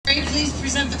please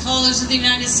present the colors of the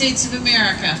United States of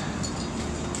America?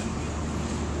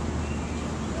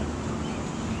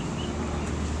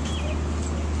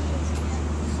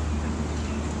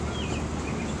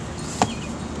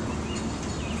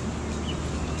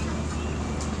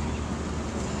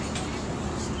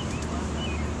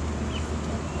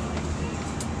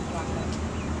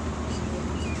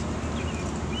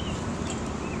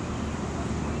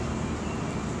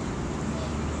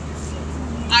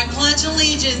 I pledge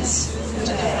allegiance to the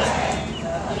flag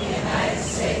of the United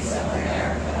States of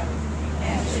America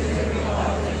and to the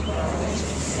republic for which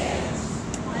it stands,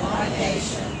 one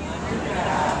nation, under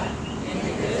God,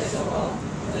 indivisible,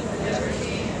 with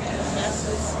liberty and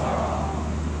justice for all.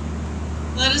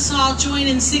 Let us all join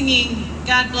in singing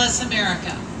God Bless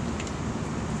America.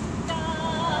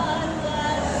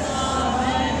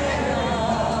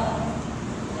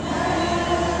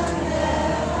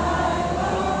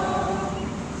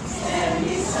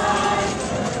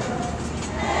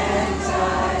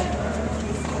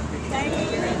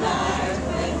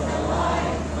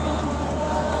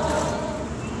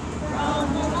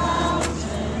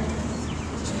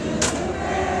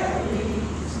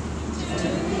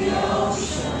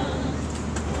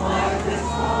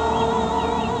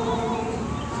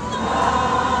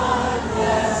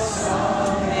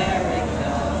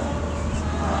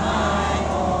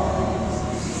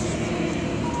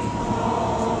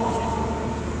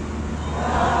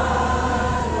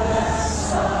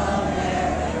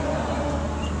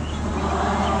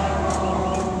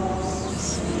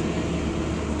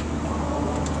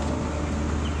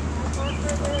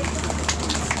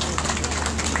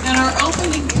 And our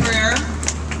opening prayer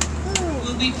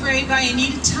will be prayed by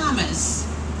Anita Thomas,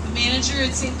 the manager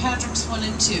at St. Patrick's 1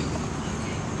 and 2.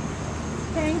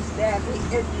 Thanks, Debbie.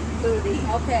 It's Booty.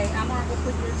 Okay, I'm going to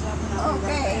put yours up and I'll be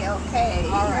right back. Okay.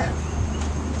 All right.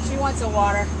 She wants a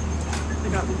water.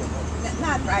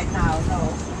 Not right now,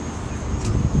 no.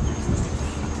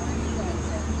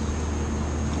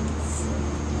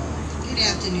 Good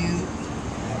afternoon.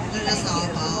 Let us all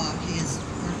bow our heads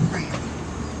for prayer.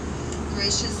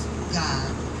 Gracious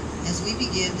God, as we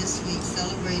begin this week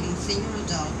celebrating senior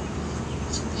adult,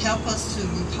 help us to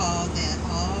recall that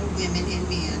all women and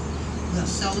men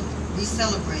we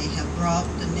celebrate have brought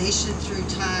the nation through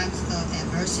times of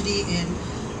adversity and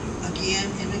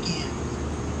again.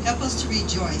 Help us to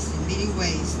rejoice in many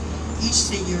ways each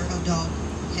senior adult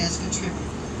has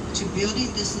contributed to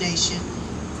building this nation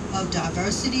of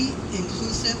diversity,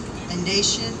 inclusive, a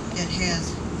nation that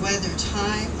has weathered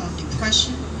time of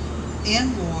depression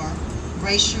and war,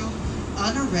 racial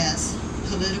unrest,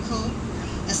 political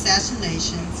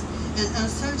assassinations, and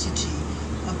uncertainty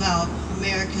about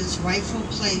America's rightful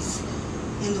place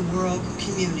in the world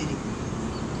community.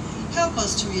 Help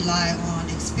us to rely on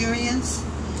experience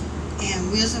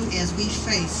and wisdom as we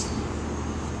face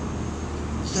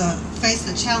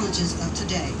the challenges of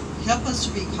today. Help us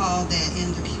to recall that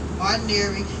in the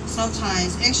ordinary,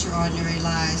 sometimes extraordinary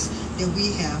lives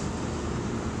that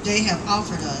they have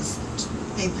offered us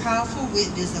a powerful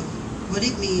witness of what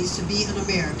it means to be an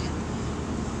American,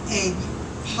 a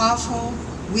powerful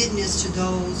witness to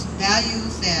those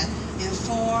values that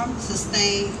inform,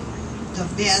 sustain the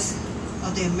best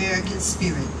of the American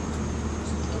spirit.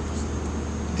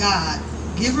 God,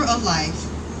 giver of life,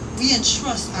 we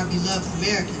entrust our beloved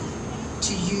American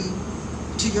to you,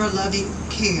 to your loving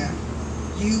care.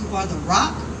 You are the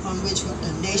rock on which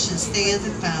the nation stands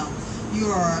and found. You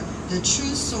are the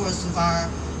true source of our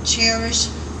cherished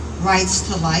rights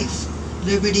to life,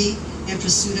 liberty, and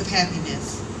pursuit of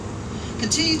happiness.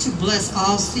 Continue to bless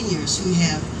all seniors who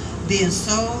have been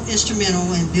so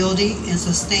instrumental in building and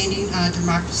sustaining our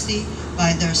democracy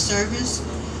by their service,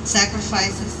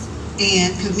 sacrifices,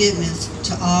 and commitments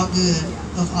to all good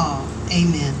of all.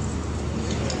 Amen.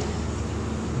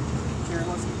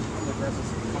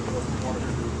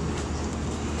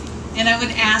 And I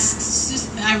would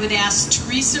ask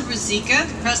Teresa Rosica,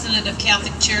 the president of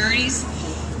Catholic Charities,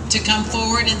 to come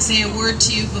forward and say a word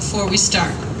to you before we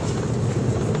start.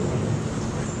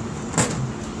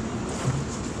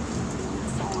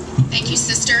 Thank you,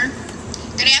 sister.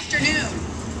 Good afternoon.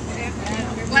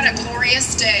 What a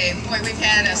glorious day. Boy, we've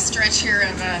had a stretch here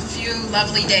of a few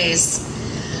lovely days.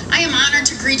 I am honored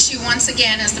to greet you once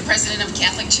again as the president of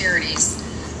Catholic Charities.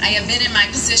 I have been in my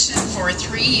position for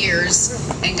 3 years,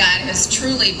 and God has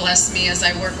truly blessed me as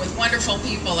I work with wonderful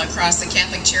people across the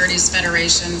Catholic Charities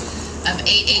Federation of 8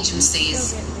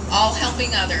 agencies, all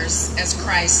helping others as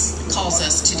Christ calls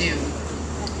us to do.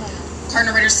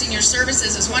 Cardinal Ritter Senior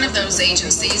Services is one of those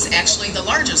agencies, actually the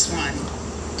largest one.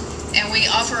 And we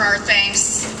offer our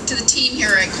thanks to the team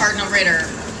here at Cardinal Ritter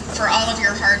for all of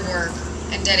your hard work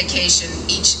and dedication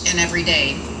each and every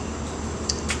day.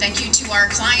 Thank you to our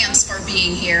clients for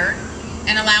being here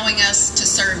and allowing us to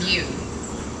serve you.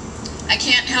 I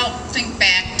can't help think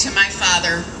back to my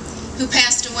father, who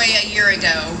passed away a year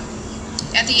ago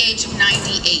at the age of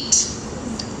 98.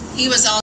 He was also